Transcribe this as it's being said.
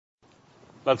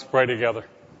Let's pray together.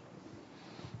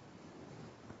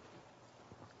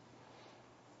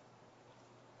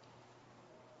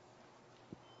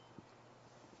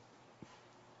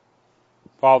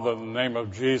 Father, the name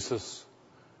of Jesus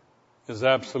is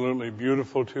absolutely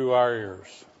beautiful to our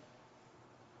ears.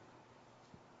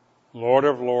 Lord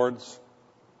of Lords,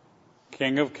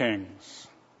 King of Kings,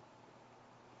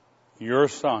 your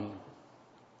Son,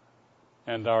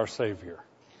 and our Savior.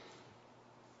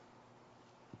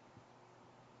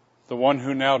 The one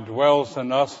who now dwells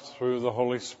in us through the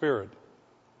Holy Spirit.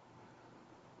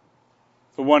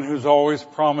 The one who's always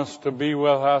promised to be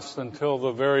with us until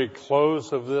the very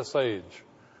close of this age.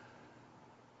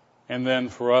 And then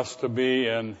for us to be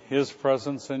in His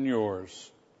presence and yours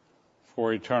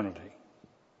for eternity.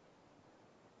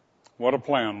 What a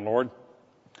plan, Lord.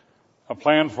 A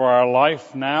plan for our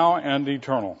life now and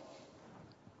eternal.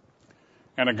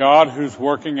 And a God who's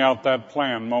working out that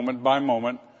plan moment by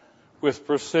moment with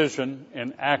precision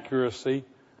and accuracy,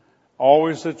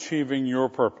 always achieving your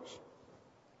purpose.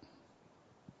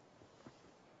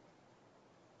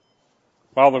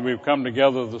 Father, we've come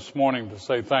together this morning to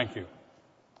say thank you.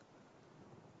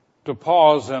 To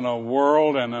pause in a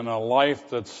world and in a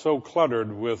life that's so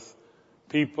cluttered with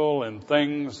people and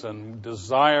things and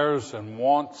desires and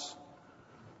wants.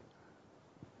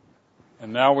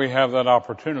 And now we have that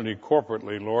opportunity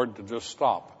corporately, Lord, to just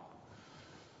stop.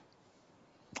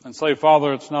 And say,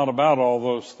 Father, it's not about all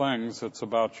those things, it's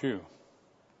about you.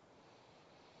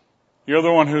 You're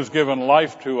the one who's given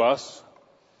life to us.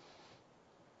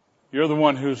 You're the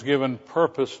one who's given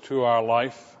purpose to our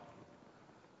life.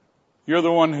 You're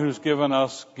the one who's given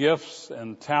us gifts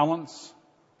and talents.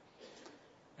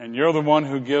 And you're the one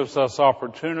who gives us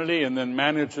opportunity and then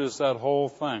manages that whole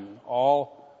thing,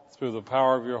 all through the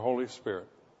power of your Holy Spirit.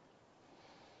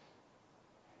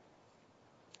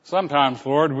 Sometimes,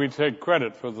 Lord, we take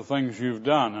credit for the things you've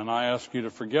done, and I ask you to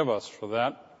forgive us for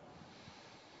that.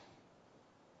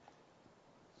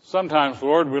 Sometimes,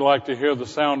 Lord, we like to hear the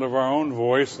sound of our own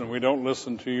voice and we don't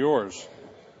listen to yours.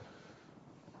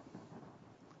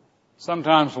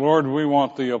 Sometimes, Lord, we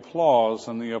want the applause,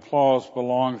 and the applause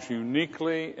belongs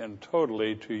uniquely and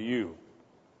totally to you.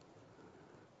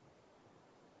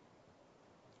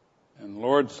 And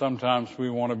Lord, sometimes we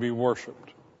want to be worshiped.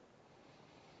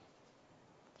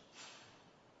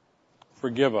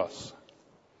 Forgive us.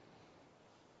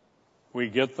 We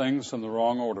get things in the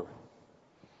wrong order.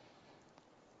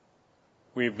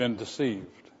 We've been deceived.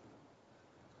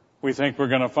 We think we're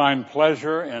going to find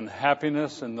pleasure and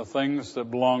happiness in the things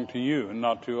that belong to you and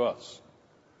not to us.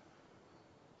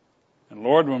 And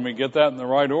Lord, when we get that in the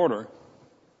right order,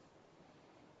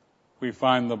 we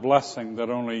find the blessing that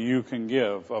only you can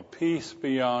give, a peace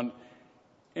beyond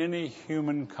any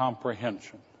human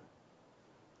comprehension,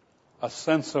 a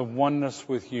sense of oneness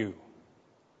with you.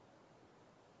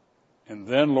 And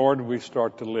then, Lord, we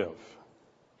start to live,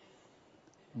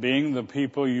 being the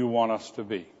people you want us to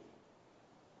be.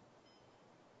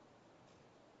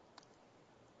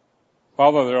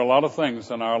 Father, there are a lot of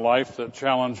things in our life that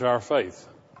challenge our faith.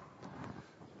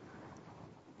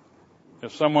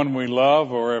 If someone we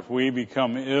love or if we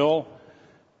become ill,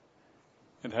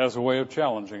 it has a way of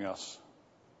challenging us.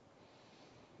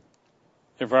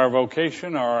 If our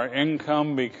vocation or our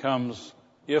income becomes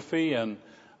iffy and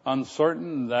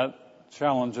uncertain, that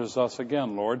challenges us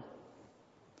again, Lord.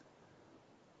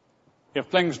 If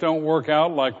things don't work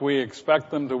out like we expect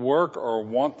them to work or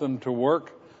want them to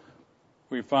work,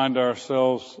 we find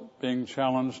ourselves being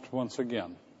challenged once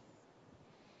again.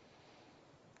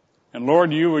 And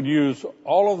Lord, you would use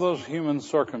all of those human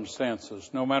circumstances,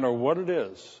 no matter what it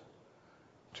is,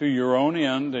 to your own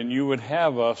end, and you would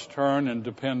have us turn and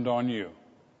depend on you.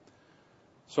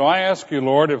 So I ask you,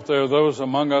 Lord, if there are those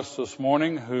among us this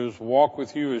morning whose walk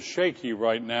with you is shaky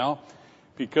right now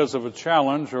because of a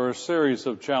challenge or a series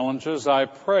of challenges, I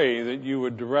pray that you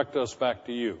would direct us back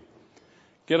to you.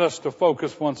 Get us to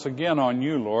focus once again on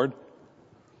you, Lord,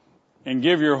 and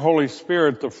give your Holy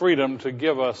Spirit the freedom to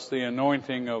give us the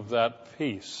anointing of that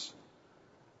peace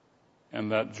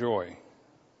and that joy.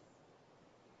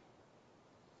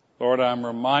 Lord, I'm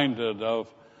reminded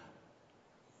of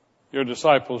your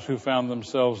disciples who found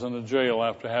themselves in a jail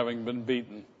after having been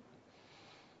beaten.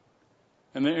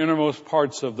 In the innermost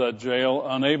parts of that jail,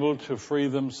 unable to free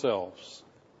themselves.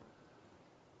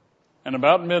 And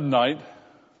about midnight,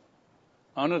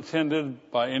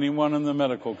 unattended by anyone in the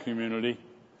medical community,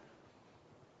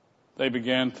 they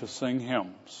began to sing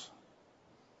hymns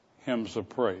of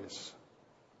praise.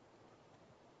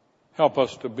 Help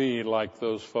us to be like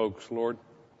those folks, Lord,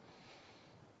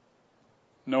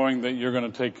 knowing that you're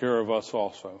going to take care of us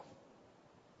also.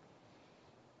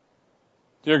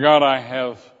 Dear God, I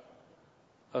have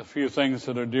a few things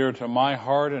that are dear to my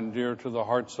heart and dear to the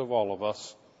hearts of all of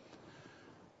us.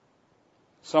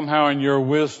 Somehow in your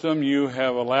wisdom, you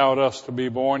have allowed us to be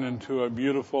born into a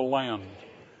beautiful land.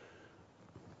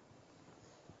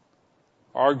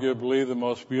 Arguably the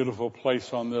most beautiful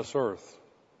place on this earth.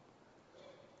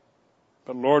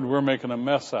 But Lord, we're making a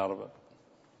mess out of it.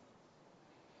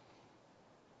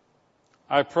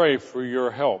 I pray for your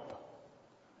help.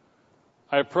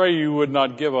 I pray you would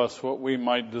not give us what we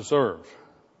might deserve,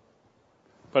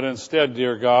 but instead,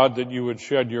 dear God, that you would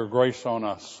shed your grace on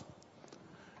us,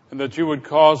 and that you would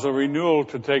cause a renewal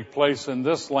to take place in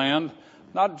this land,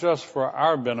 not just for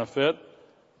our benefit,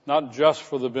 not just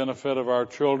for the benefit of our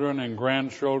children and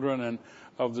grandchildren and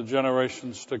of the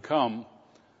generations to come,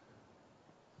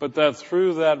 but that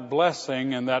through that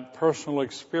blessing and that personal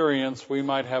experience, we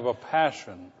might have a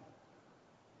passion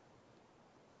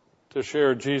to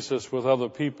share Jesus with other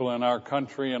people in our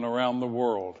country and around the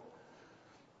world,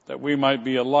 that we might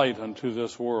be a light unto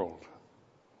this world.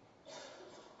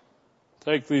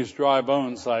 Take these dry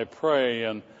bones, I pray,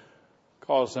 and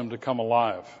cause them to come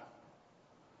alive.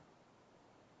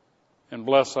 And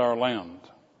bless our land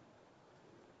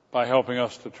by helping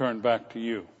us to turn back to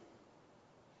you.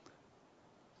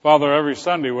 Father, every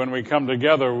Sunday when we come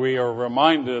together, we are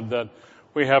reminded that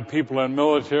we have people in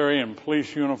military and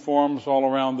police uniforms all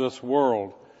around this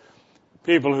world.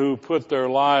 People who put their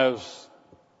lives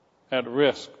at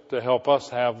risk to help us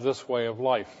have this way of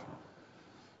life.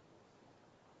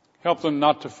 Help them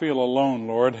not to feel alone,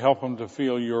 Lord. Help them to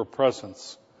feel your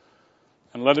presence.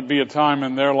 And let it be a time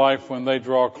in their life when they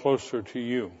draw closer to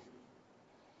you.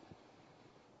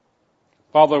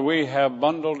 Father, we have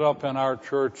bundled up in our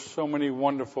church so many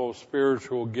wonderful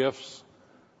spiritual gifts,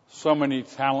 so many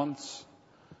talents.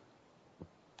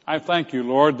 I thank you,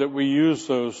 Lord, that we use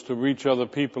those to reach other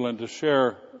people and to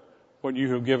share what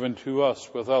you have given to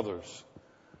us with others.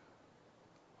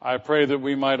 I pray that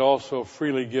we might also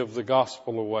freely give the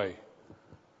gospel away,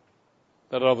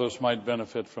 that others might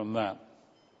benefit from that.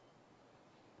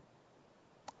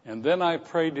 And then I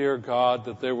pray, dear God,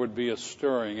 that there would be a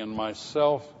stirring in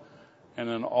myself and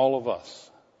in all of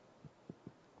us,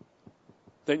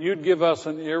 that you'd give us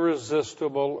an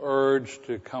irresistible urge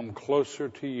to come closer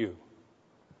to you,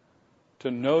 to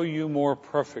know you more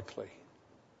perfectly,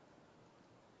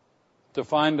 to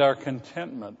find our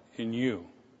contentment in you,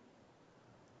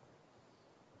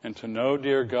 and to know,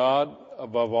 dear God,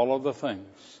 above all other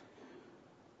things,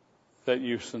 that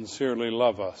you sincerely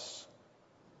love us,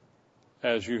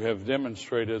 as you have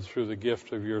demonstrated through the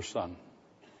gift of your Son.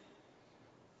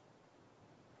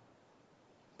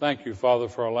 Thank you, Father,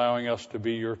 for allowing us to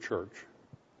be your church,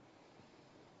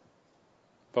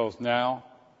 both now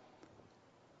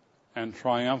and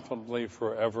triumphantly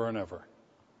forever and ever.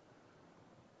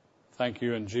 Thank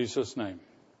you in Jesus' name.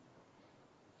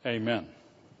 Amen.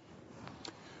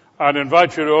 I'd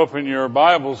invite you to open your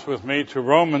Bibles with me to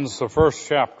Romans, the first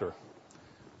chapter.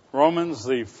 Romans,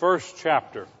 the first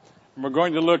chapter. And we're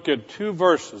going to look at two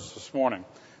verses this morning,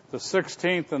 the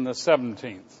 16th and the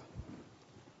 17th.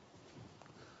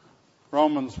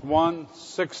 Romans 1,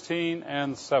 16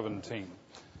 and 17.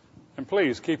 And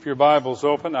please keep your Bibles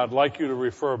open. I'd like you to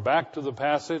refer back to the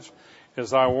passage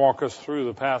as I walk us through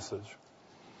the passage.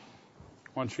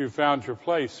 Once you've found your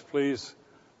place, please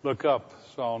look up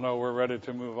so I'll know we're ready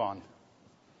to move on.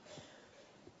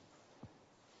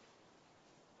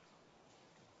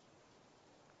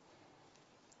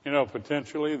 You know,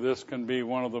 potentially this can be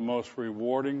one of the most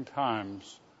rewarding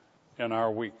times in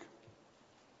our week.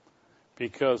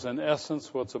 Because in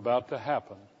essence, what's about to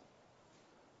happen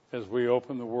as we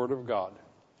open the Word of God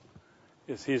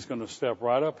is He's going to step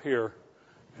right up here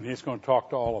and He's going to talk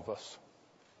to all of us.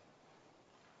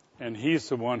 And He's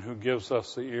the one who gives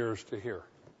us the ears to hear.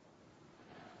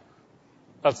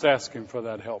 Let's ask Him for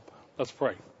that help. Let's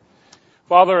pray.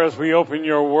 Father, as we open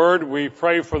your Word, we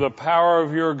pray for the power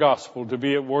of your gospel to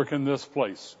be at work in this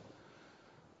place.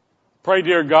 Pray,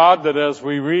 dear God, that as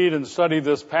we read and study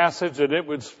this passage, that it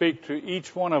would speak to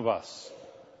each one of us.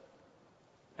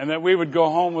 And that we would go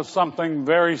home with something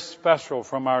very special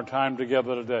from our time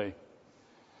together today.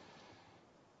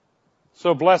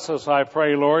 So bless us, I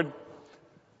pray, Lord,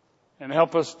 and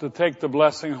help us to take the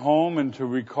blessing home and to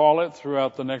recall it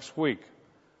throughout the next week.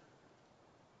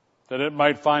 That it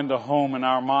might find a home in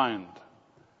our mind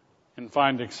and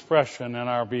find expression in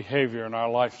our behavior and our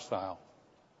lifestyle.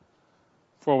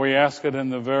 For we ask it in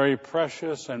the very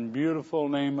precious and beautiful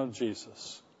name of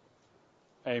Jesus.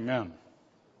 Amen.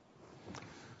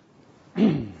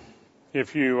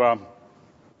 If you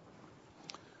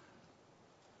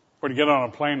were to get on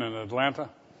a plane in Atlanta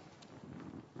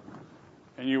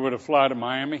and you were to fly to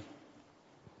Miami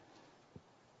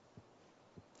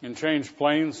and change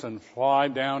planes and fly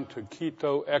down to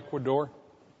Quito, Ecuador,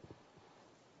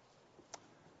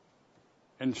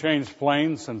 and change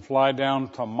planes and fly down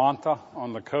to Manta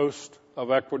on the coast of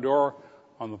Ecuador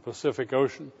on the Pacific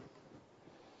Ocean,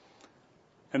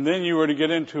 and then you were to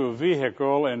get into a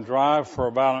vehicle and drive for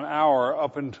about an hour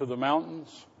up into the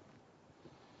mountains,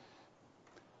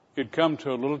 you'd come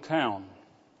to a little town,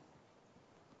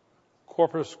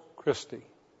 Corpus Christi,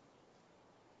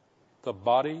 the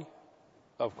body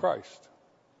of Christ.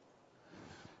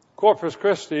 Corpus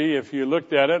Christi, if you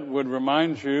looked at it, would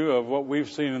remind you of what we've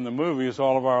seen in the movies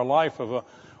all of our life, of a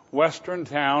western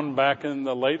town back in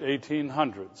the late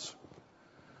 1800s.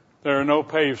 There are no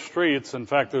paved streets. In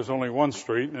fact, there's only one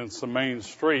street, and it's the main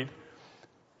street.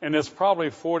 And it's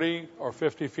probably 40 or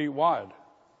 50 feet wide.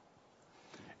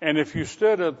 And if you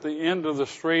stood at the end of the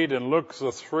street and looked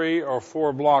the 3 or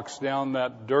 4 blocks down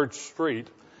that dirt street,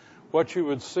 what you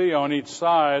would see on each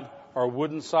side are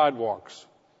wooden sidewalks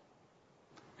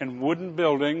and wooden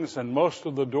buildings, and most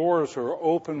of the doors are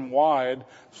open wide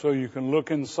so you can look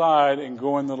inside and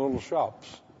go in the little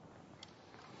shops.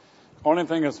 Only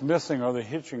thing that's missing are the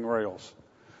hitching rails.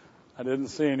 I didn't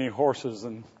see any horses.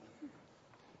 And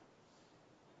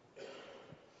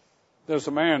there's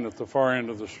a man at the far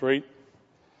end of the street.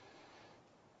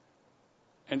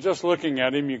 And just looking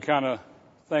at him, you kind of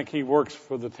think he works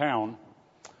for the town.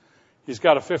 He's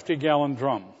got a 50-gallon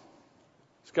drum.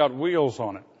 It's got wheels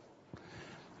on it.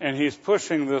 And he's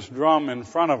pushing this drum in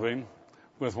front of him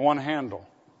with one handle.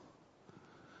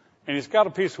 And he's got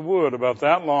a piece of wood about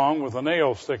that long with a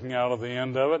nail sticking out of the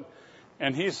end of it.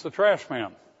 And he's the trash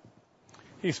man.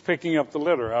 He's picking up the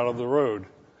litter out of the road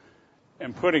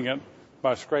and putting it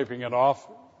by scraping it off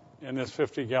in this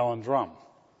 50-gallon drum.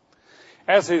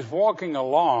 As he's walking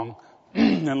along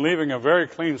and leaving a very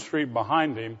clean street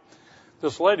behind him,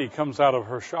 this lady comes out of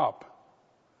her shop.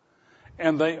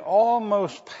 And they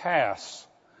almost pass.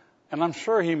 And I'm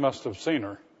sure he must have seen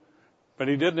her, but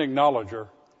he didn't acknowledge her,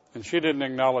 and she didn't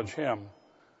acknowledge him,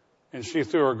 and she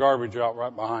threw her garbage out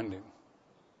right behind him.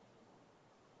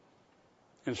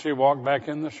 And she walked back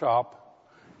in the shop,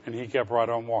 and he kept right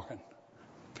on walking,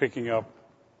 picking up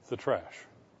the trash.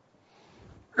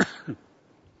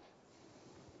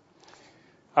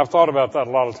 I've thought about that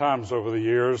a lot of times over the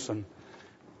years, and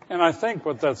I think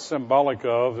what that's symbolic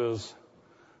of is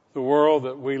the world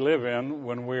that we live in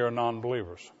when we are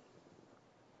non-believers.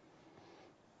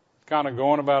 Kind of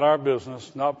going about our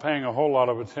business, not paying a whole lot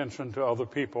of attention to other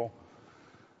people,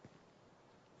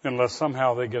 unless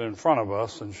somehow they get in front of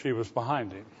us, and she was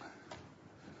behind him.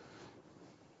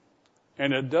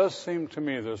 And it does seem to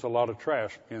me there's a lot of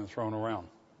trash being thrown around.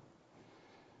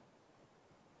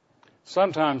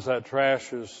 Sometimes that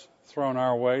trash is thrown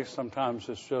our way. Sometimes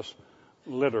it's just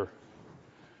litter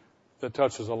that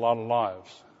touches a lot of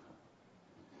lives.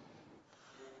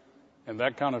 And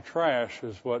that kind of trash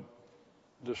is what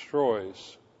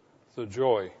destroys the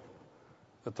joy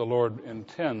that the Lord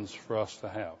intends for us to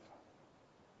have.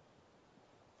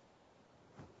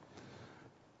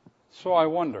 So I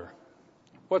wonder,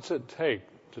 what's it take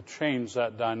to change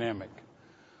that dynamic?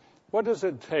 What does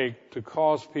it take to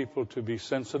cause people to be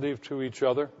sensitive to each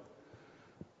other?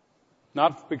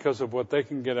 Not because of what they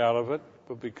can get out of it,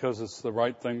 but because it's the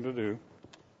right thing to do.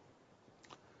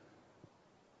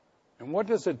 And what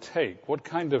does it take? What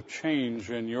kind of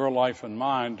change in your life and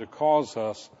mine to cause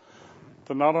us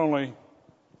to not only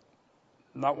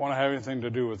not want to have anything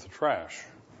to do with the trash,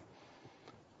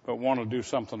 but want to do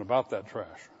something about that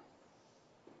trash?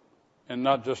 And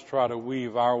not just try to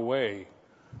weave our way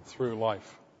through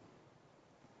life.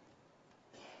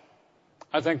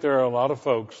 I think there are a lot of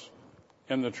folks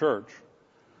in the church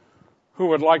who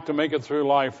would like to make it through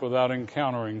life without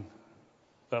encountering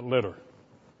that litter.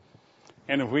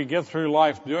 And if we get through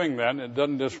life doing that and it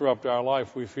doesn't disrupt our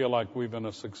life, we feel like we've been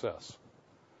a success.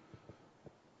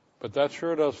 But that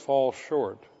sure does fall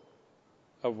short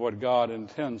of what God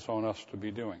intends on us to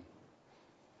be doing.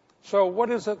 So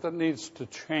what is it that needs to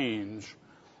change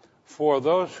for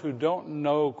those who don't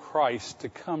know Christ to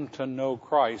come to know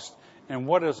Christ? And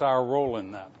what is our role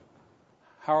in that?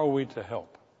 How are we to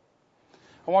help?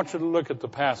 I want you to look at the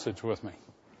passage with me.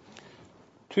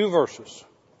 2 verses.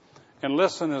 And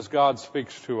listen as God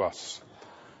speaks to us.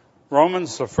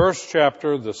 Romans, the 1st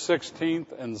chapter, the 16th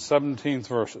and the 17th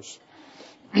verses.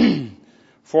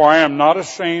 For I am not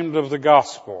ashamed of the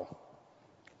gospel,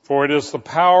 for it is the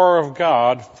power of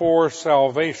God for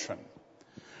salvation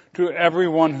to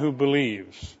everyone who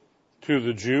believes, to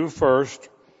the Jew first,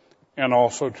 and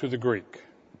also to the Greek.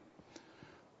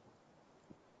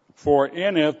 For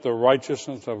in it the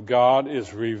righteousness of God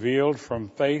is revealed from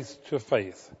faith to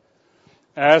faith.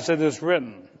 As it is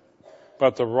written,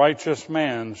 but the righteous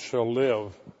man shall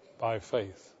live by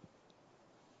faith.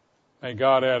 May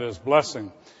God add His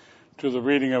blessing to the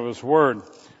reading of His Word.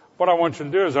 What I want you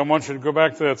to do is I want you to go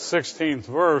back to that 16th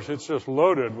verse. It's just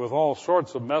loaded with all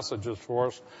sorts of messages for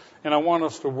us. And I want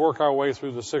us to work our way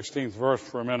through the 16th verse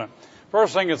for a minute.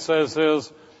 First thing it says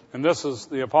is, and this is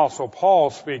the Apostle Paul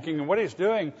speaking, and what he's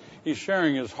doing, he's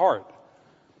sharing his heart.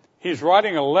 He's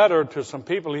writing a letter to some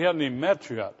people he hasn't even met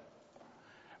yet.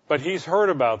 But he's heard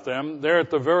about them. They're at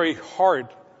the very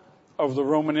heart of the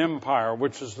Roman Empire,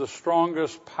 which is the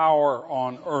strongest power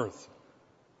on earth.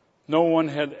 No one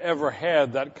had ever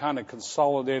had that kind of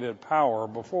consolidated power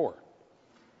before.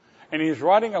 And he's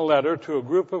writing a letter to a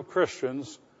group of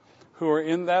Christians who are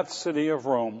in that city of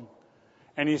Rome.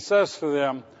 And he says to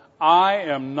them, I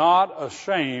am not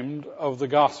ashamed of the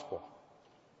gospel.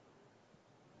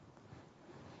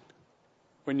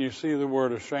 When you see the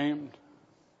word ashamed,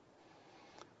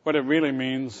 what it really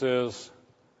means is,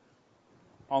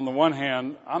 on the one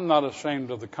hand, I'm not ashamed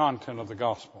of the content of the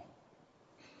gospel.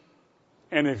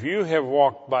 And if you have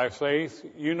walked by faith,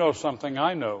 you know something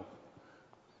I know.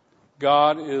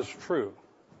 God is true.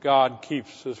 God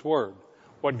keeps His word.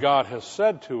 What God has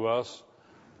said to us,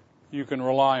 you can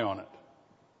rely on it.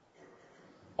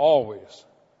 Always.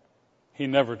 He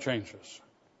never changes.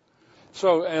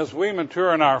 So as we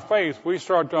mature in our faith, we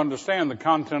start to understand the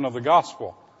content of the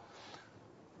gospel.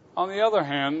 On the other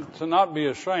hand, to not be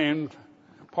ashamed,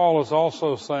 Paul is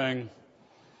also saying,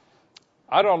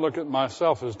 I don't look at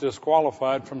myself as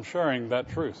disqualified from sharing that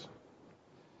truth.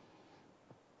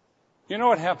 You know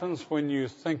what happens when you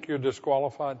think you're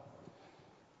disqualified?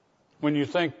 When you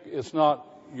think it's not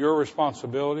your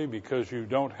responsibility because you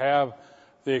don't have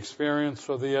the experience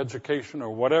or the education or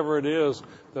whatever it is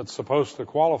that's supposed to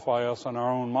qualify us in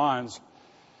our own minds,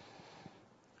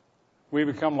 we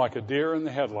become like a deer in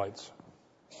the headlights.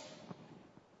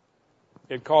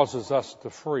 It causes us to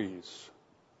freeze.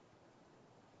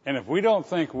 And if we don't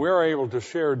think we're able to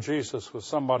share Jesus with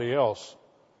somebody else,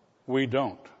 we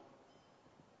don't.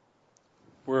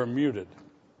 We're muted.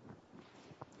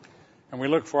 And we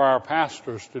look for our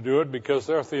pastors to do it because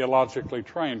they're theologically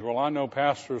trained. Well, I know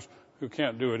pastors who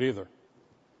can't do it either.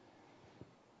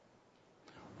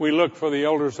 We look for the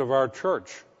elders of our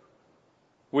church.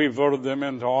 We voted them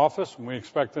into office, and we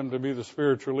expect them to be the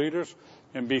spiritual leaders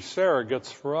and be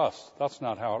surrogates for us. That's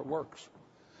not how it works.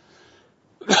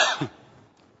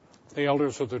 The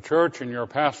elders of the church and your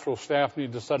pastoral staff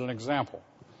need to set an example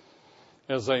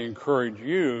as they encourage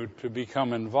you to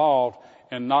become involved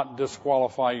and not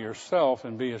disqualify yourself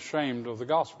and be ashamed of the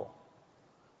gospel.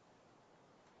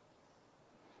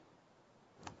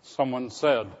 Someone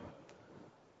said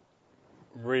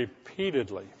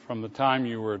repeatedly from the time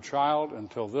you were a child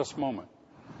until this moment,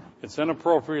 it's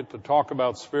inappropriate to talk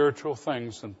about spiritual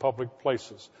things in public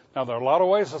places. Now, there are a lot of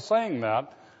ways of saying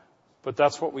that, but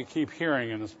that's what we keep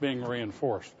hearing, and it's being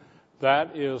reinforced.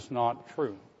 That is not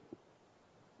true.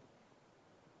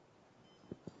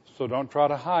 So don't try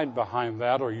to hide behind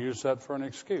that or use that for an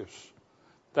excuse.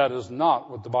 That is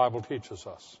not what the Bible teaches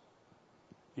us.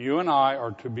 You and I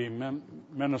are to be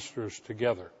ministers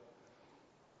together.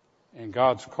 And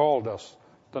God's called us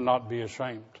to not be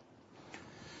ashamed.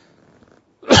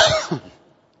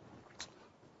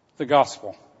 The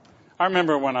gospel. I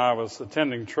remember when I was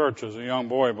attending church as a young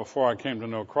boy before I came to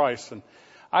know Christ, and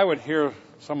I would hear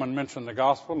someone mention the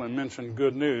gospel and mention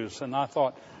good news, and I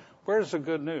thought, where's the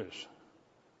good news?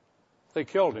 They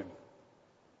killed him.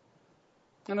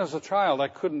 And as a child, I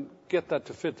couldn't get that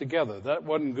to fit together. That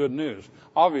wasn't good news.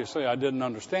 Obviously, I didn't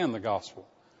understand the gospel.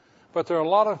 But there are a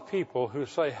lot of people who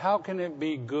say, how can it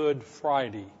be Good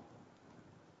Friday,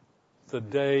 the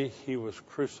day he was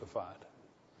crucified?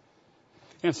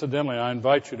 Incidentally, I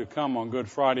invite you to come on Good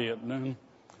Friday at noon.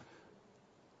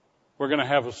 We're going to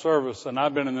have a service, and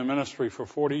I've been in the ministry for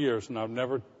 40 years, and I've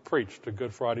never preached a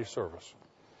Good Friday service.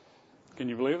 Can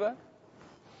you believe that?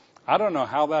 I don't know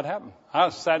how that happened. I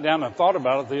sat down and thought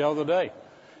about it the other day.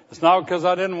 It's not because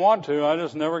I didn't want to. I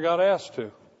just never got asked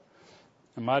to.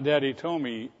 And my daddy told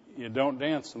me, you don't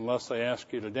dance unless they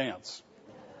ask you to dance.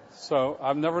 So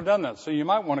I've never done that. So you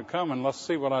might want to come and let's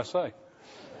see what I say.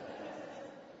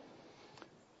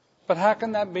 But how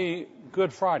can that be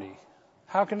Good Friday?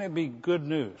 How can it be good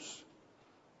news?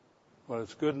 Well,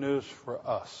 it's good news for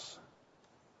us.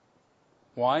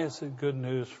 Why is it good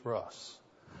news for us?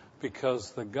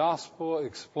 Because the gospel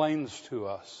explains to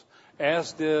us,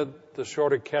 as did the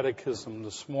shorter catechism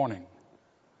this morning,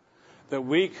 that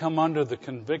we come under the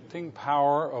convicting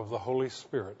power of the Holy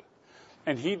Spirit,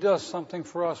 And he does something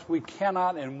for us we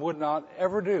cannot and would not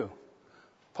ever do.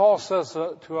 Paul says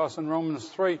to us in Romans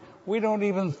 3, we don't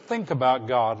even think about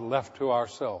God left to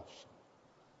ourselves.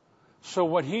 So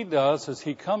what he does is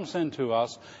he comes into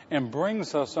us and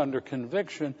brings us under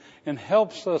conviction and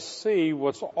helps us see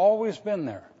what's always been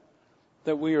there,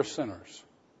 that we are sinners.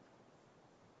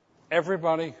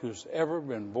 Everybody who's ever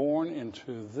been born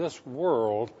into this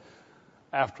world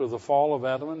after the fall of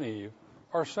Adam and Eve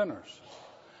are sinners.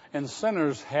 And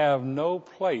sinners have no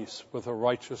place with a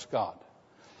righteous God,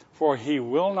 for he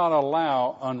will not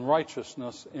allow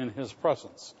unrighteousness in his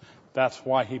presence. That's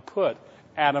why he put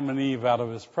Adam and Eve out of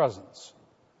his presence.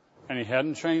 And he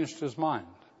hadn't changed his mind.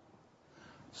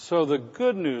 So the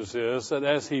good news is that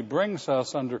as he brings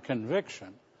us under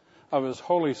conviction of his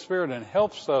Holy Spirit and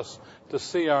helps us to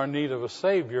see our need of a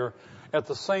Savior, at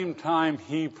the same time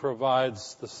he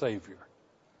provides the Savior.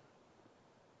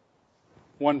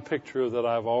 One picture that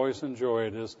I've always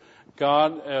enjoyed is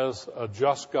God, as a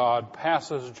just God,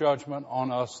 passes judgment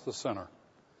on us, the sinner.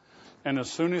 And as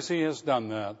soon as he has done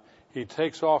that, he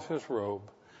takes off his robe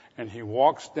and he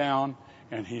walks down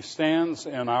and he stands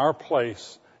in our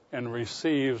place and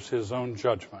receives his own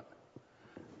judgment.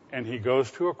 And he goes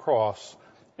to a cross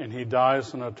and he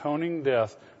dies an atoning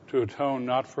death to atone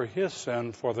not for his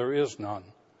sin, for there is none,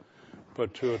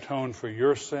 but to atone for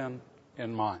your sin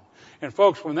and mine. And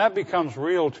folks, when that becomes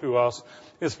real to us,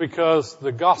 it's because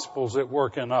the gospel's at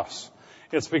work in us.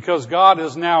 It's because God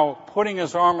is now putting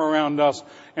his arm around us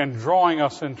and drawing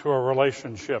us into a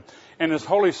relationship. And his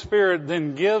Holy Spirit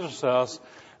then gives us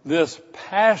this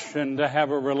passion to have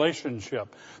a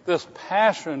relationship, this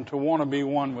passion to want to be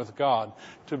one with God,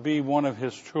 to be one of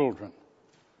his children.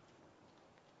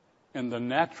 And the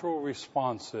natural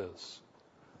response is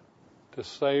to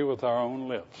say with our own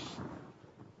lips,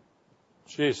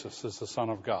 Jesus is the Son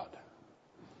of God.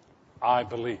 I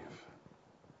believe.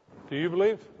 Do you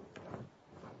believe?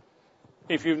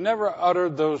 If you've never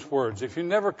uttered those words, if you've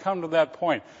never come to that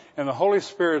point, and the Holy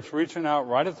Spirit's reaching out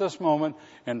right at this moment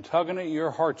and tugging at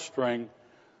your heartstring,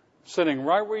 sitting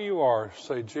right where you are,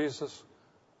 say, Jesus,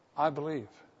 I believe.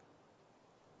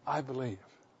 I believe.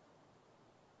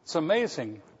 It's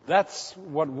amazing. That's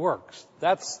what works.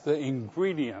 That's the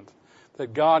ingredient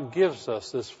that God gives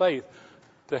us, this faith,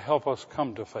 to help us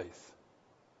come to faith.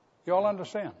 You all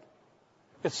understand?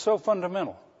 It's so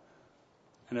fundamental,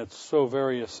 and it's so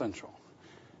very essential.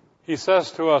 He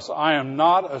says to us, I am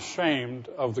not ashamed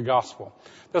of the gospel.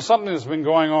 There's something that's been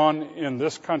going on in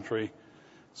this country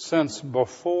since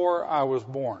before I was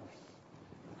born.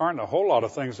 There aren't a whole lot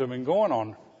of things that have been going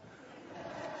on.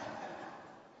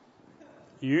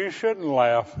 You shouldn't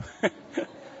laugh.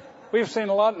 We've seen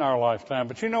a lot in our lifetime,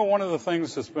 but you know one of the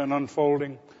things that's been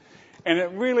unfolding, and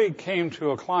it really came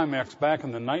to a climax back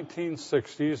in the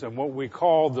 1960s and what we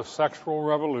call the sexual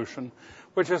revolution,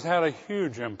 which has had a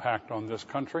huge impact on this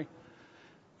country.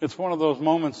 It's one of those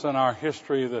moments in our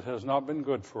history that has not been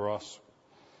good for us.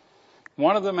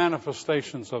 One of the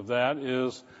manifestations of that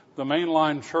is the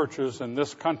mainline churches in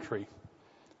this country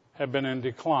have been in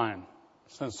decline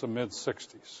since the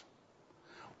mid-60s.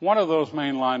 One of those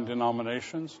mainline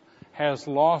denominations has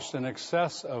lost in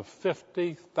excess of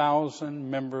 50,000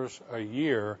 members a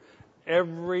year,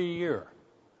 every year,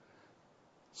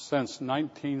 since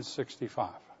 1965.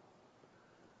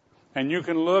 And you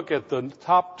can look at the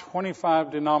top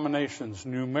 25 denominations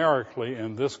numerically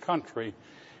in this country,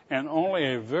 and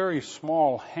only a very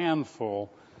small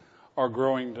handful are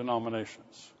growing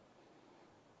denominations.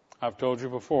 I've told you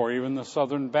before, even the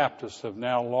Southern Baptists have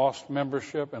now lost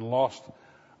membership and lost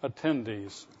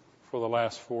attendees for the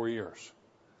last 4 years.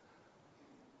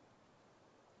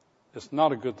 It's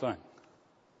not a good thing.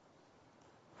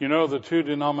 You know the two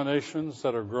denominations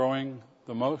that are growing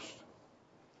the most?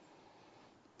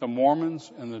 The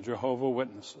Mormons and the Jehovah's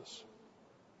Witnesses.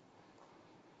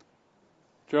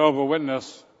 Jehovah's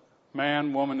Witness,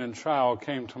 man, woman, and child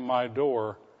came to my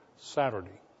door Saturday.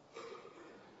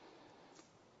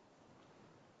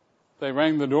 They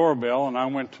rang the doorbell, and I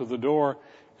went to the door,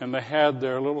 and they had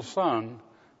their little son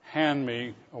hand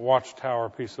me a Watchtower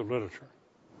piece of literature.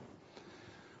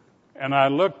 And I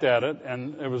looked at it,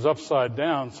 and it was upside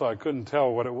down, so I couldn't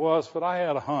tell what it was, but I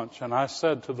had a hunch, and I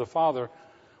said to the father,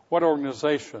 what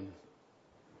organization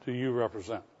do you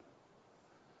represent?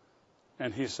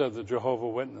 And he said, the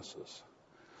Jehovah's Witnesses.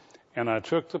 And I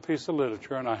took the piece of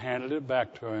literature and I handed it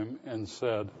back to him and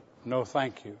said, no,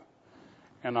 thank you.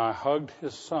 And I hugged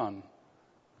his son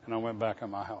and I went back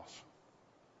in my house.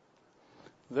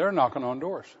 They're knocking on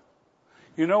doors.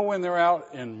 You know when they're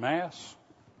out in Mass?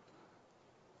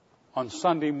 On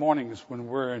Sunday mornings when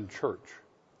we're in church.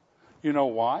 You know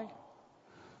why?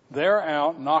 They're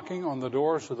out knocking on the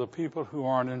doors of the people who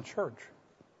aren't in church,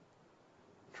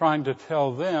 trying to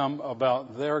tell them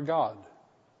about their God.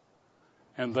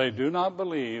 And they do not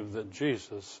believe that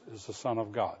Jesus is the Son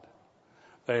of God.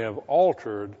 They have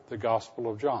altered the Gospel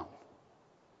of John,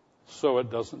 so it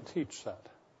doesn't teach that.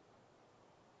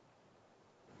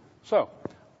 So,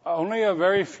 only a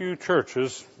very few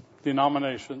churches,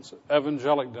 denominations,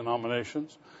 evangelic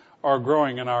denominations, are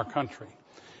growing in our country.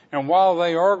 And while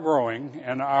they are growing,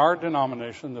 and our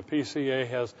denomination, the PCA,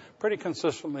 has pretty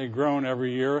consistently grown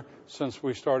every year since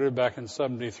we started back in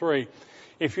 73,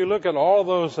 if you look at all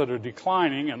those that are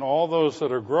declining and all those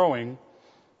that are growing,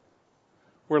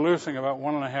 we're losing about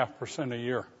 1.5% a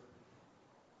year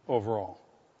overall.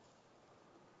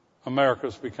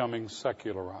 America's becoming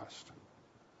secularized.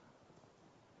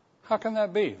 How can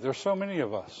that be? There's so many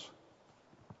of us.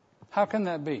 How can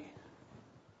that be?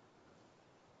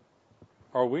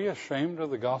 Are we ashamed of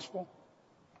the gospel?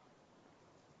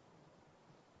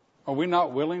 Are we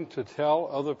not willing to tell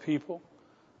other people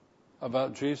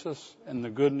about Jesus and the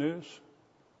good news?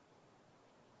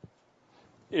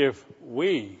 If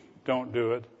we don't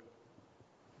do it,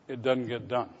 it doesn't get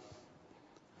done.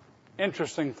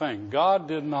 Interesting thing, God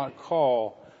did not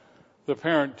call the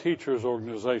parent-teachers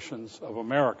organizations of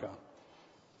America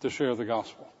to share the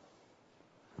gospel.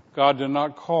 God did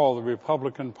not call the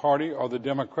Republican Party or the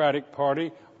Democratic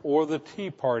Party or the Tea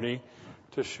Party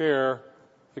to share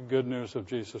the good news of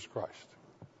Jesus Christ.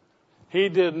 He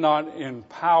did not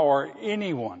empower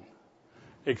anyone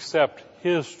except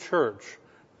His church,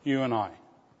 you and I.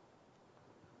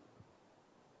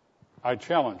 I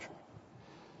challenge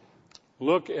you.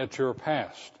 Look at your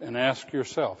past and ask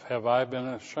yourself, have I been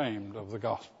ashamed of the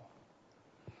gospel?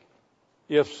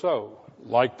 If so,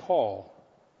 like Paul,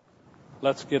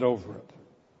 let's get over it.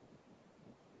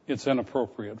 It's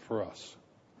inappropriate for us.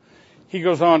 He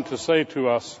goes on to say to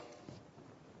us,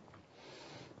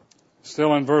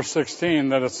 still in verse 16,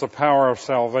 that it's the power of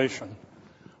salvation.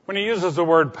 When he uses the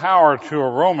word power to a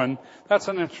Roman, that's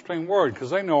an interesting word because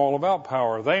they know all about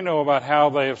power. They know about how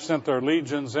they have sent their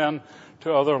legions in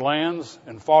to other lands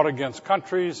and fought against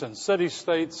countries and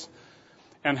city-states,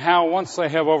 and how once they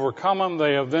have overcome them,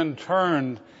 they have then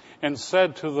turned and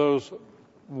said to those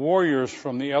warriors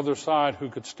from the other side who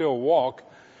could still walk,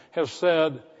 have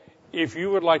said, if you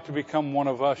would like to become one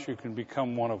of us, you can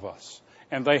become one of us.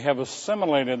 And they have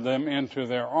assimilated them into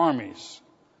their armies.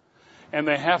 And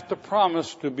they have to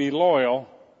promise to be loyal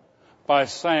by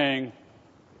saying,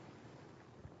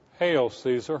 Hail,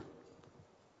 Caesar,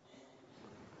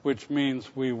 which means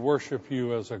we worship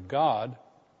you as a god,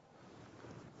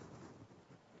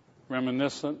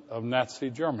 reminiscent of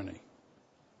Nazi Germany,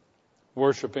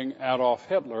 worshiping Adolf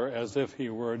Hitler as if he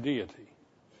were a deity,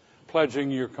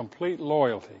 pledging your complete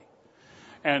loyalty.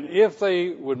 And if they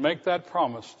would make that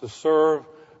promise to serve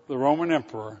the Roman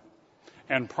emperor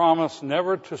and promise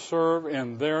never to serve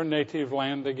in their native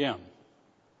land again,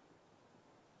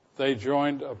 they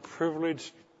joined a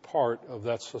privileged part of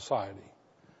that society,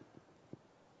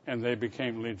 and they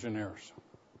became legionnaires.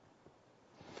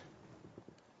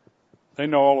 They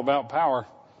know all about power.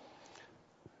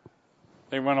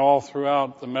 They went all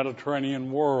throughout the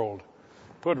Mediterranean world,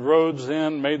 put roads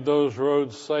in, made those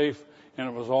roads safe, and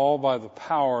it was all by the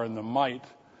power and the might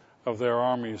of their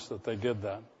armies that they did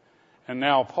that. And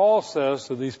now Paul says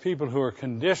to these people who are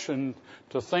conditioned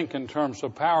to think in terms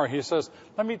of power, he says,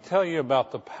 let me tell you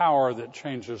about the power that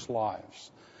changes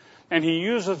lives. And he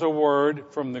uses a word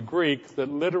from the Greek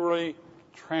that literally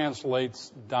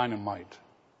translates dynamite.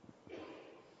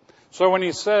 So when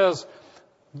he says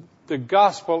the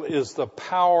gospel is the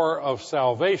power of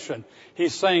salvation,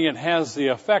 he's saying it has the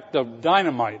effect of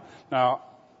dynamite. Now,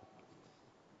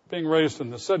 being raised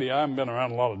in the city, I haven't been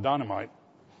around a lot of dynamite.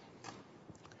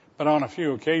 But on a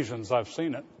few occasions, I've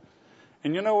seen it.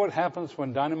 And you know what happens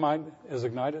when dynamite is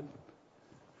ignited?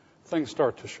 Things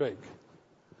start to shake.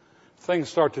 Things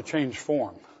start to change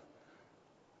form.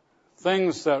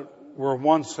 Things that were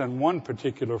once in one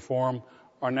particular form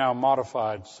are now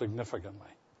modified significantly.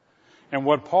 And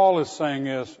what Paul is saying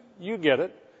is, you get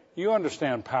it. You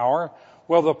understand power.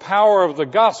 Well, the power of the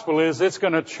gospel is it's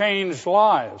going to change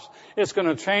lives. It's going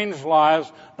to change lives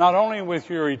not only with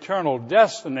your eternal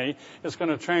destiny, it's going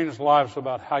to change lives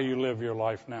about how you live your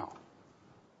life now.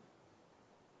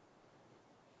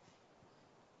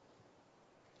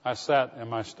 I sat in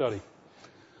my study,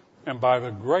 and by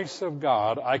the grace of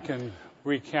God, I can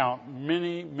recount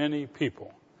many, many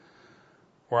people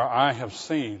where I have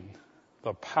seen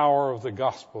the power of the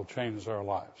gospel change their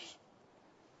lives.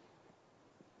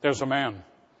 There's a man,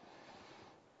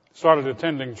 started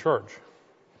attending church,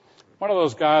 One of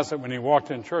those guys that when he walked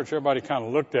in church, everybody kind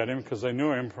of looked at him because they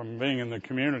knew him from being in the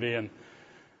community, and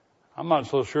I'm not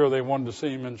so sure they wanted to see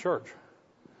him in church.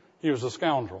 He was a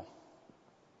scoundrel.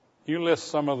 You list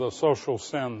some of the social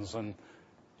sins, and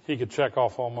he could check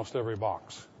off almost every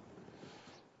box.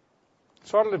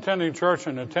 Started attending church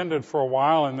and attended for a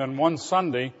while, and then one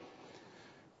Sunday,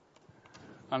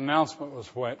 an announcement was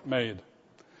made.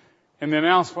 And the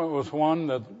announcement was one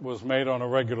that was made on a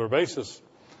regular basis.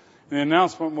 And the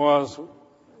announcement was,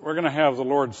 we're going to have the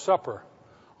Lord's Supper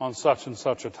on such and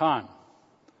such a time.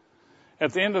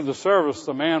 At the end of the service,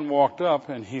 the man walked up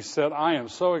and he said, I am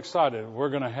so excited. We're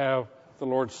going to have the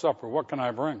Lord's Supper. What can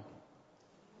I bring?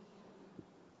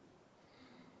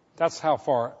 That's how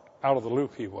far out of the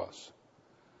loop he was.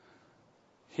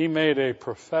 He made a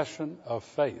profession of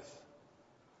faith.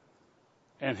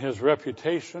 And his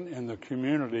reputation in the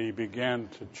community began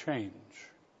to change.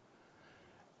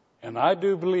 And I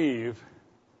do believe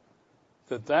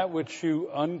that that which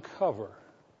you uncover,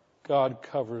 God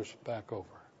covers back over.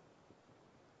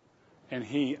 And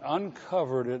he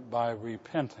uncovered it by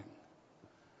repenting.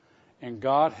 And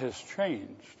God has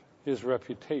changed his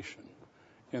reputation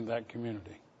in that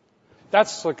community.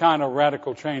 That's the kind of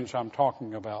radical change I'm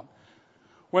talking about.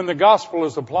 When the gospel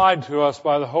is applied to us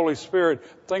by the Holy Spirit,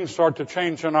 things start to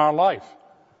change in our life.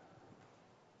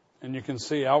 And you can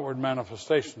see outward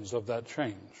manifestations of that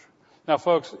change. Now,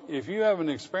 folks, if you haven't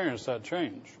experienced that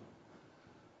change,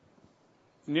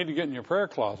 you need to get in your prayer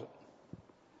closet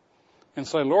and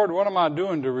say, Lord, what am I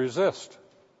doing to resist?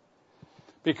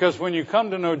 Because when you come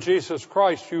to know Jesus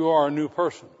Christ, you are a new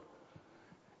person.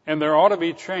 And there ought to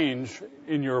be change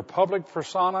in your public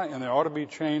persona, and there ought to be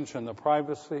change in the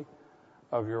privacy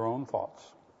of your own thoughts.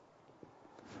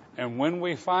 And when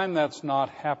we find that's not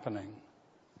happening,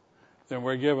 then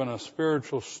we're given a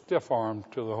spiritual stiff arm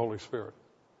to the Holy Spirit.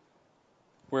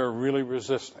 We're really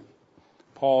resisting.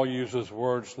 Paul uses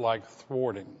words like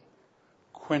thwarting,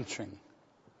 quenching,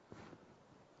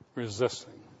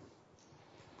 resisting.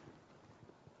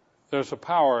 There's a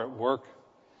power at work.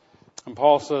 And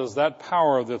Paul says that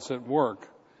power that's at work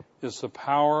is the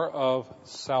power of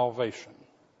salvation.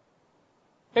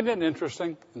 Isn't it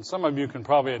interesting? And some of you can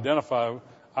probably identify,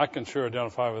 I can sure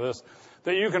identify with this,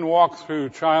 that you can walk through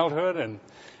childhood and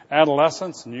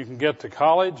adolescence, and you can get to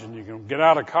college, and you can get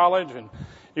out of college, and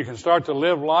you can start to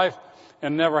live life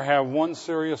and never have one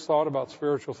serious thought about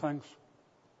spiritual things.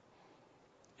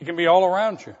 It can be all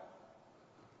around you.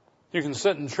 You can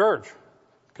sit in church,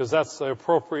 because that's the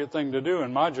appropriate thing to do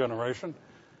in my generation,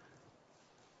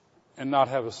 and not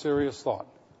have a serious thought.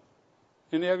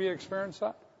 Any of you experienced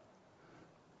that?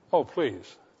 Oh,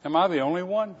 please. Am I the only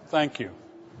one? Thank you.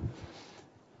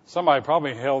 Somebody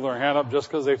probably held their hand up just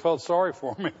because they felt sorry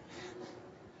for me.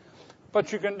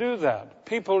 But you can do that.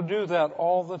 People do that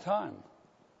all the time.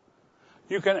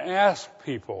 You can ask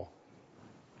people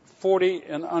 40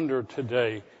 and under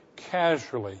today,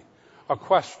 casually, a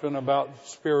question about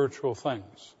spiritual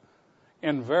things.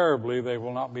 Invariably, they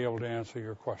will not be able to answer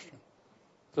your question.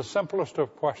 The simplest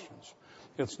of questions.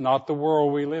 It's not the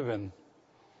world we live in.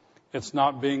 It's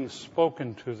not being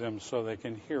spoken to them so they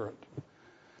can hear it.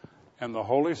 And the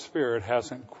Holy Spirit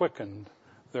hasn't quickened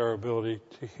their ability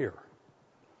to hear.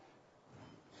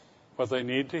 What they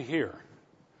need to hear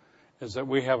is that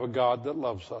we have a God that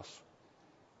loves us.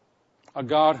 A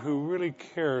God who really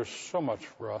cares so much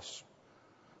for us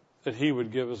that he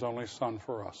would give his only Son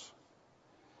for us.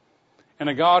 And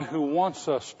a God who wants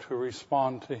us to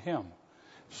respond to him.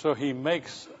 So he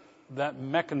makes that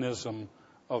mechanism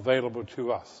available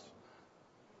to us.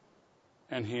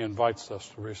 And he invites us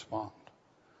to respond.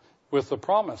 With the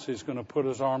promise he's going to put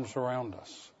his arms around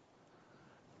us.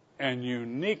 And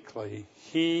uniquely,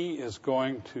 he is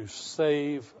going to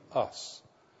save us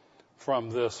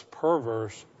from this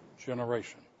perverse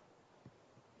generation.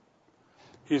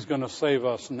 He's going to save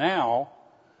us now,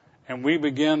 and we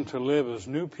begin to live as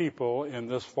new people in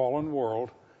this fallen world,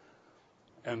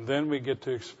 and then we get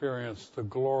to experience the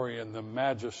glory and the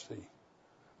majesty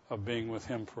of being with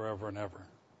him forever and ever.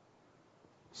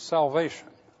 Salvation,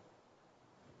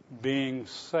 being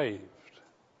saved.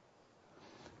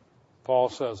 Paul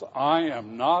says, I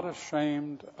am not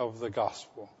ashamed of the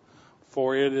gospel,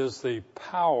 for it is the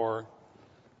power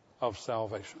of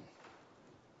salvation.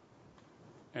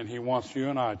 And he wants you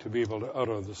and I to be able to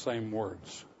utter the same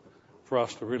words, for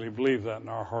us to really believe that in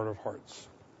our heart of hearts.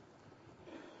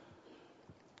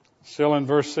 Still in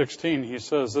verse 16, he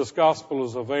says, this gospel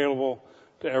is available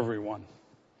to everyone.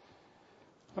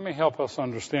 Let me help us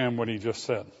understand what he just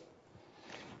said.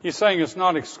 He's saying it's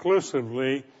not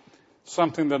exclusively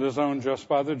something that is owned just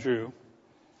by the Jew.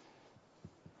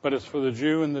 but it's for the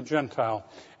Jew and the Gentile.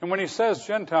 And when he says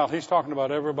Gentile, he's talking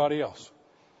about everybody else.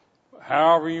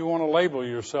 However you want to label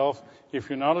yourself, if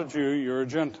you're not a Jew, you're a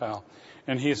Gentile.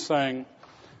 And he's saying,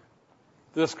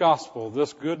 this gospel,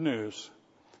 this good news,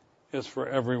 is for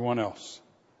everyone else.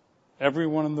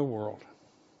 Everyone in the world.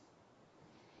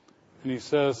 And he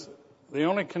says, the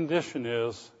only condition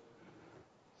is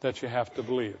that you have to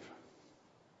believe.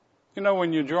 You know,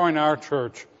 when you join our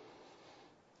church,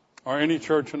 or any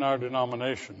church in our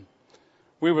denomination,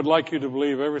 we would like you to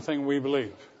believe everything we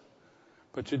believe.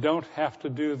 But you don't have to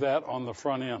do that on the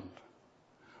front end.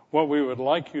 What we would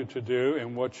like you to do,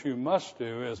 and what you must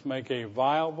do, is make a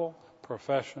viable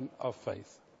profession of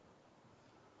faith.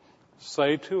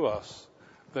 Say to us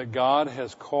that God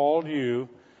has called you,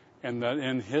 and that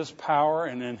in His power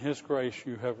and in His grace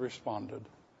you have responded.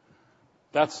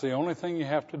 That's the only thing you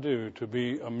have to do to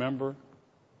be a member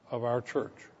of our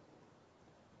church.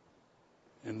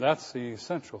 And that's the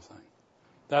essential thing.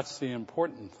 That's the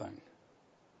important thing.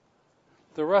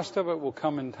 The rest of it will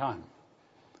come in time.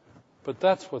 But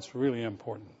that's what's really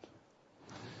important.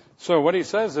 So what he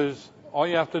says is, all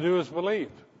you have to do is believe,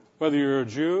 whether you're a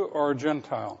Jew or a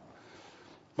Gentile.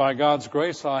 By God's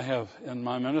grace, I have in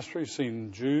my ministry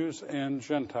seen Jews and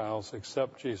Gentiles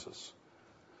accept Jesus.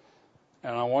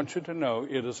 And I want you to know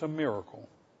it is a miracle.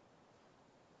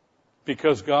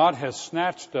 Because God has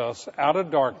snatched us out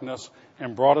of darkness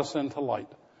and brought us into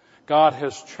light. God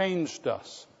has changed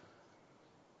us.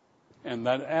 And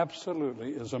that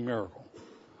absolutely is a miracle.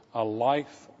 A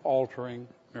life-altering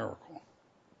miracle.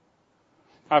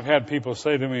 I've had people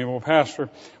say to me, well, Pastor,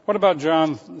 what about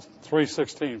John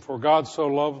 3:16? For God so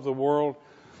loved the world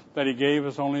that He gave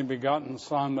His only begotten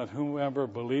Son, that whoever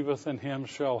believeth in Him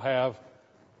shall have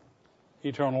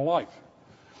eternal life.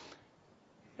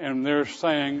 And they're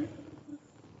saying,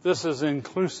 this is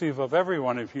inclusive of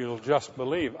everyone if you'll just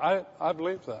believe. I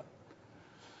believe that.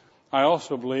 I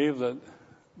also believe that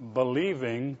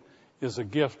believing is a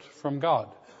gift from God.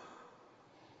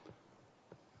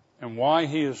 And why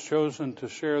He has chosen to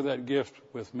share that gift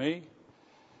with me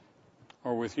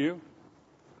or with you,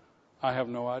 I have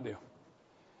no idea.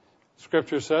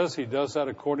 Scripture says He does that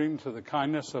according to the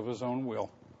kindness of His own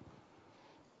will.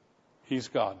 He's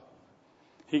God.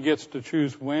 He gets to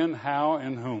choose when, how,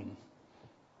 and whom.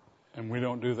 And we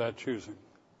don't do that choosing.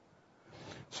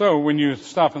 So when you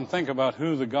stop and think about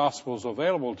who the gospel is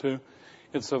available to,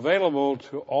 it's available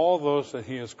to all those that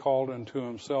He has called unto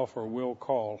Himself or will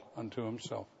call unto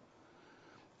Himself.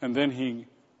 And then He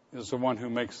is the one who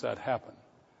makes that happen.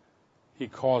 He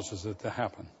causes it to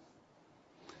happen.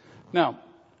 Now,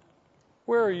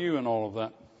 where are you in all of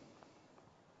that?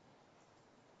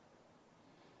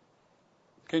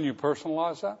 Can you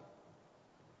personalize that?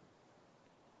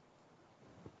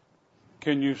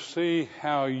 Can you see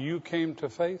how you came to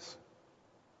faith?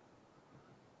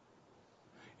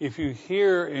 If you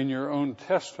hear in your own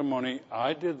testimony,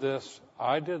 I did this,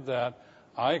 I did that,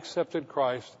 I accepted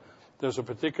Christ, there's a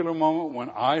particular moment when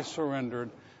I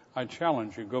surrendered, I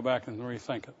challenge you, go back and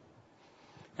rethink it.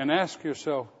 And ask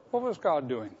yourself, what was God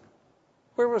doing?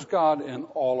 Where was God in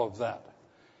all of that?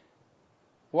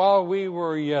 While we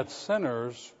were yet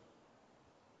sinners,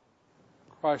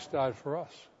 Christ died for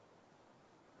us.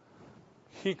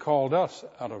 He called us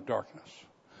out of darkness.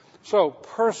 So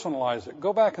personalize it.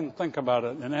 Go back and think about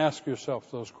it and ask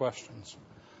yourself those questions.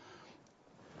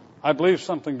 I believe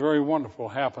something very wonderful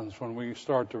happens when we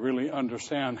start to really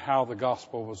understand how the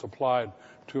gospel was applied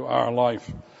to our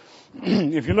life.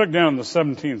 If you look down in the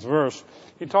 17th verse,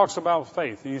 he talks about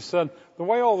faith. He said, the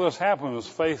way all this happened was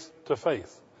faith to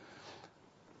faith.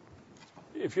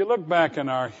 If you look back in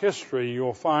our history,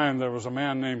 you'll find there was a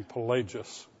man named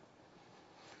Pelagius.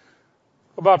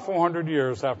 About 400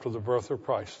 years after the birth of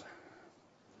Christ.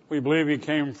 We believe he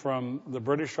came from the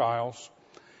British Isles.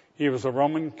 He was a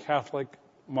Roman Catholic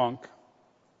monk.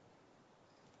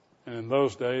 And in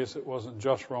those days, it wasn't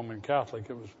just Roman Catholic,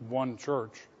 it was one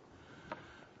church.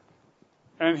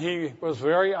 And he was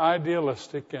very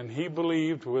idealistic, and he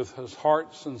believed with his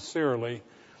heart sincerely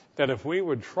that if we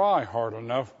would try hard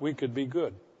enough, we could be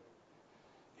good.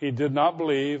 He did not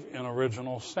believe in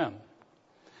original sin.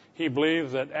 He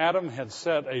believed that Adam had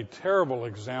set a terrible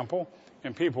example,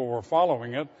 and people were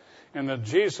following it, and that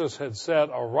Jesus had set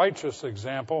a righteous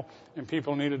example, and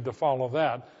people needed to follow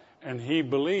that. And he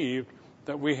believed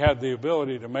that we had the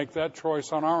ability to make that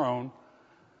choice on our own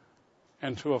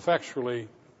and to effectually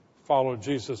follow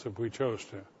Jesus if we chose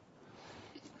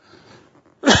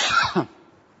to.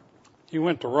 He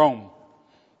went to Rome.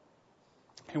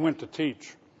 He went to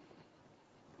teach.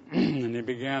 And he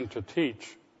began to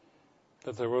teach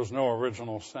that there was no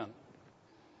original sin.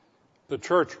 The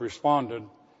church responded,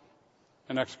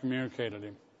 and excommunicated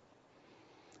him.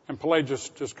 And Pelagius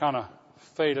just kind of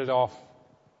faded off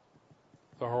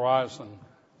the horizon,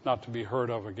 not to be heard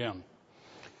of again.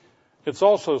 It's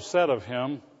also said of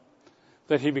him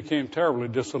that he became terribly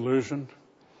disillusioned,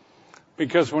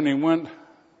 because when he went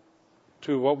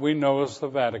to what we know as the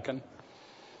Vatican,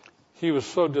 he was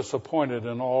so disappointed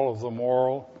in all of the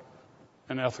moral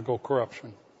and ethical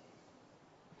corruption.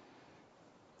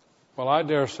 Well, I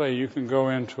dare say you can go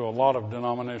into a lot of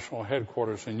denominational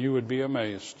headquarters and you would be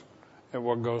amazed at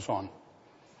what goes on.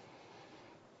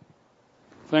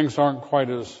 Things aren't quite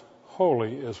as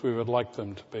holy as we would like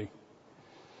them to be.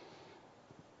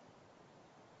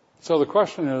 So the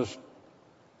question is,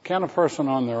 can a person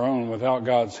on their own without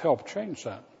God's help change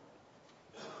that?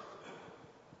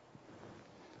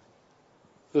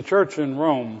 The church in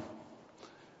Rome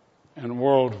and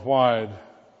worldwide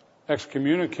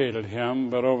excommunicated him,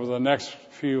 but over the next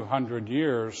few hundred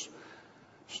years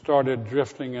started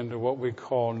drifting into what we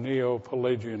call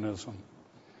Neo-Pelagianism,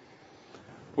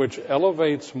 which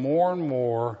elevates more and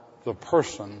more the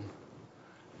person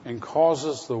and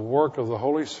causes the work of the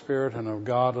Holy Spirit and of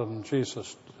God and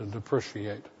Jesus to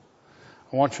depreciate.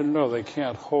 I want you to know they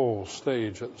can't hold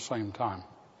stage at the same time.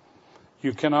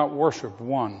 You cannot worship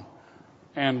one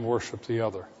and worship the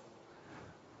other.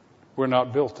 We're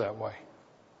not built that way.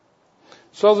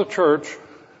 So the church,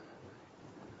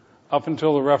 up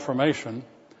until the Reformation,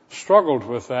 struggled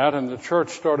with that, and the church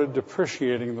started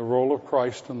depreciating the role of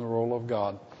Christ and the role of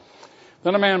God.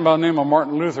 Then a man by the name of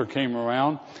Martin Luther came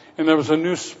around, and there was a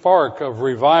new spark of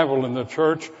revival in the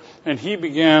church, and he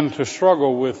began to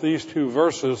struggle with these two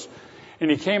verses,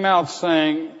 and he came out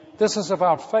saying, this is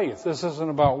about faith. This isn't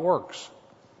about works.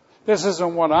 This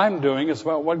isn't what I'm doing. It's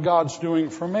about what God's doing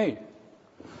for me.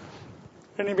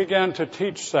 And he began to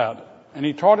teach that, and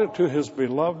he taught it to his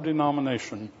beloved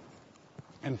denomination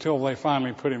until they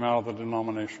finally put him out of the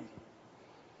denomination.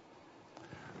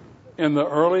 In the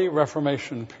early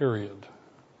Reformation period,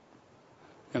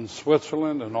 in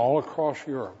Switzerland and all across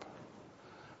Europe,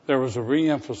 there was a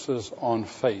re-emphasis on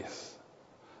faith,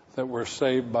 that we're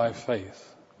saved by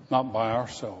faith, not by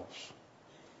ourselves.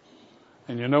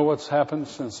 And you know what's happened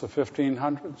since the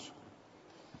 1500s?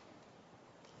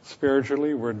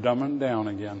 Spiritually, we're dumbing down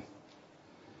again.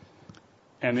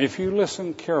 And if you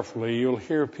listen carefully, you'll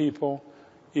hear people,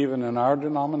 even in our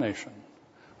denomination,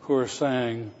 who are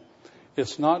saying,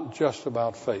 it's not just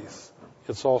about faith.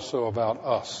 It's also about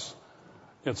us.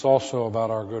 It's also about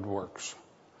our good works.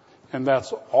 And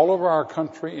that's all over our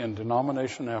country in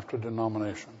denomination after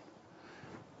denomination.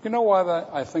 You know why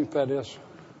I think that is?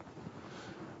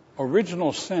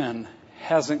 Original sin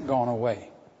hasn't gone away.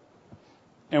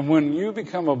 And when you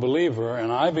become a believer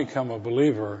and I become a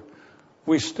believer,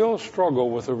 we still struggle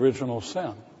with original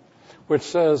sin, which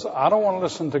says, I don't want to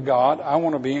listen to God. I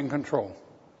want to be in control.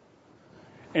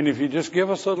 And if you just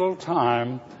give us a little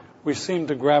time, we seem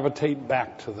to gravitate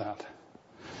back to that.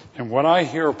 And what I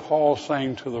hear Paul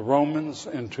saying to the Romans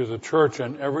and to the church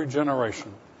in every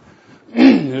generation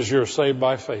is you're saved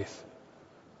by faith.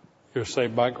 You're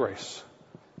saved by grace.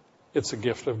 It's a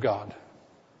gift of God.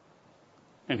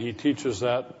 And he teaches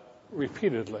that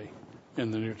repeatedly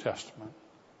in the New Testament.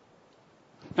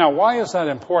 Now, why is that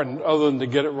important other than to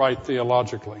get it right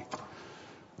theologically?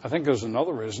 I think there's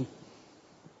another reason.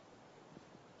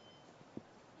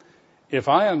 If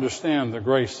I understand the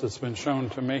grace that's been shown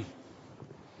to me,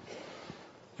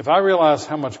 if I realize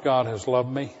how much God has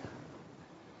loved me,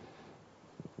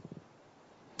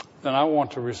 then I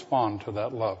want to respond to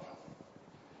that love.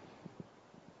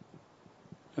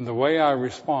 And the way I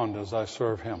respond is I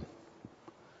serve him.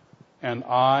 And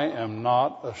I am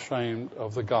not ashamed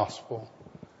of the gospel,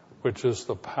 which is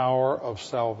the power of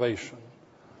salvation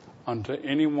unto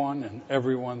anyone and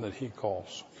everyone that he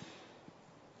calls.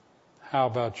 How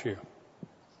about you?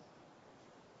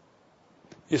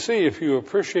 You see, if you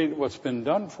appreciate what's been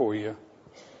done for you,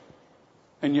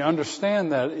 and you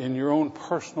understand that in your own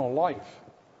personal life,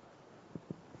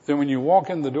 then when you walk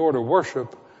in the door to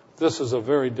worship, this is a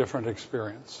very different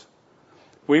experience.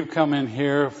 We've come in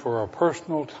here for a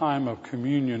personal time of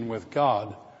communion with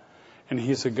God, and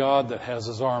he's a God that has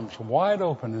his arms wide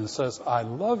open and says, I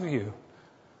love you.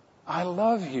 I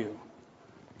love you.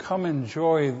 Come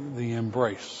enjoy the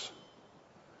embrace.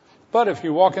 But if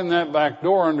you walk in that back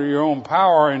door under your own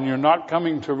power and you're not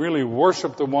coming to really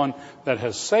worship the one that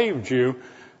has saved you,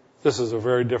 this is a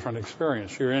very different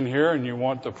experience. You're in here and you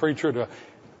want the preacher to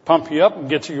pump you up and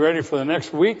get you ready for the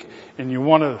next week, and you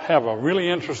want to have a really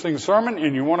interesting sermon,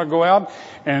 and you want to go out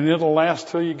and it'll last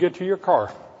till you get to your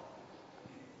car.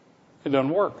 It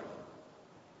doesn't work.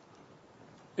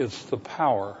 It's the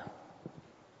power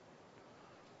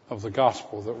of the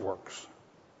gospel that works.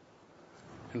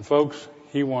 And folks,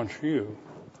 He wants you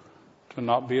to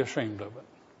not be ashamed of it,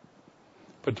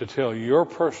 but to tell your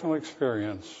personal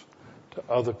experience to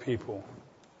other people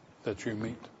that you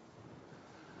meet.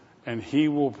 And He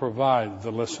will provide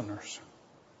the listeners.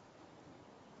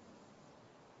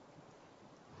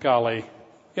 Golly,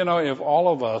 if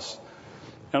all of us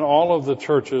and all of the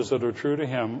churches that are true to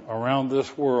Him around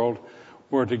this world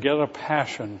were to get a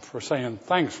passion for saying,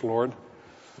 thanks, Lord,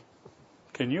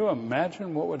 can you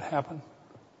imagine what would happen?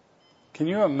 Can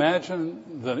you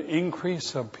imagine the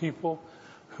increase of people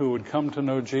who would come to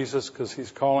know Jesus because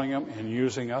He's calling them and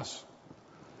using us?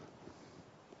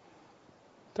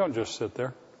 Don't just sit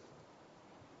there.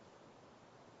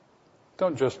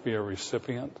 Don't just be a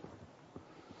recipient.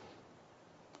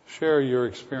 Share your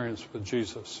experience with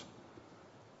Jesus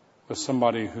with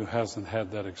somebody who hasn't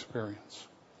had that experience.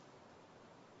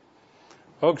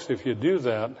 Folks, if you do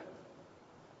that,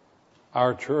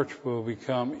 our church will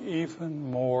become even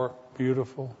more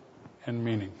beautiful and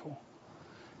meaningful.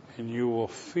 And you will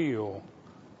feel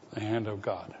the hand of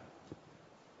God.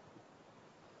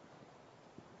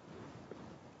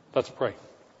 Let's pray.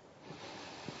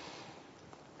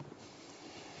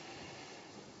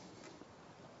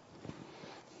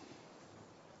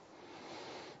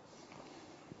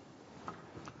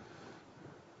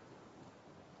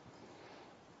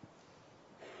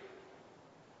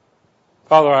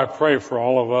 Father, I pray for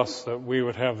all of us that we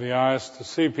would have the eyes to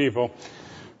see people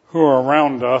who are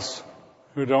around us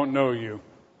who don't know You.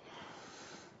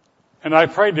 And I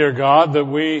pray, dear God, that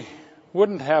we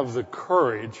wouldn't have the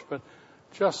courage, but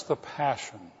just the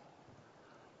passion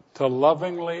to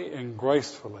lovingly and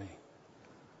gracefully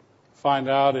find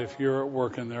out if You're at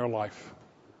work in their life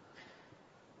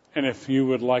and if You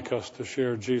would like us to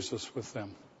share Jesus with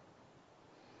them.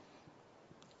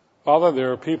 Father,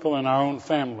 there are people in our own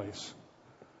families,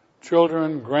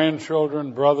 children,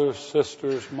 grandchildren, brothers,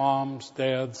 sisters, moms,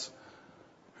 dads,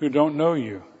 who don't know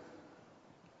You.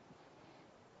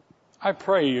 I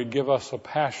pray You'd give us a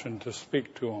passion to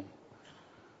speak to them.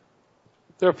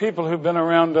 There are people who've been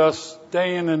around us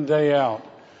day in and day out,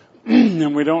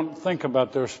 and we don't think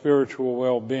about their spiritual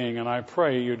well-being, and I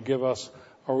pray You'd give us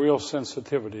a real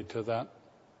sensitivity to that.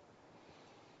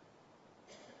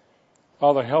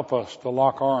 Father, help us to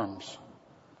lock arms,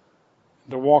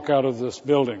 to walk out of this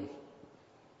building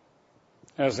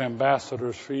as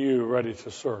ambassadors for You, ready to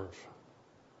serve.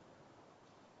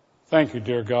 Thank You,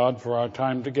 dear God, for our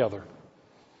time together.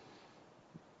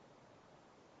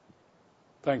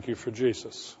 Thank You for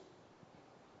Jesus.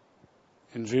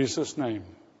 In Jesus' name,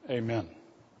 amen.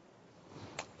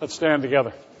 Let's stand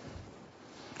together.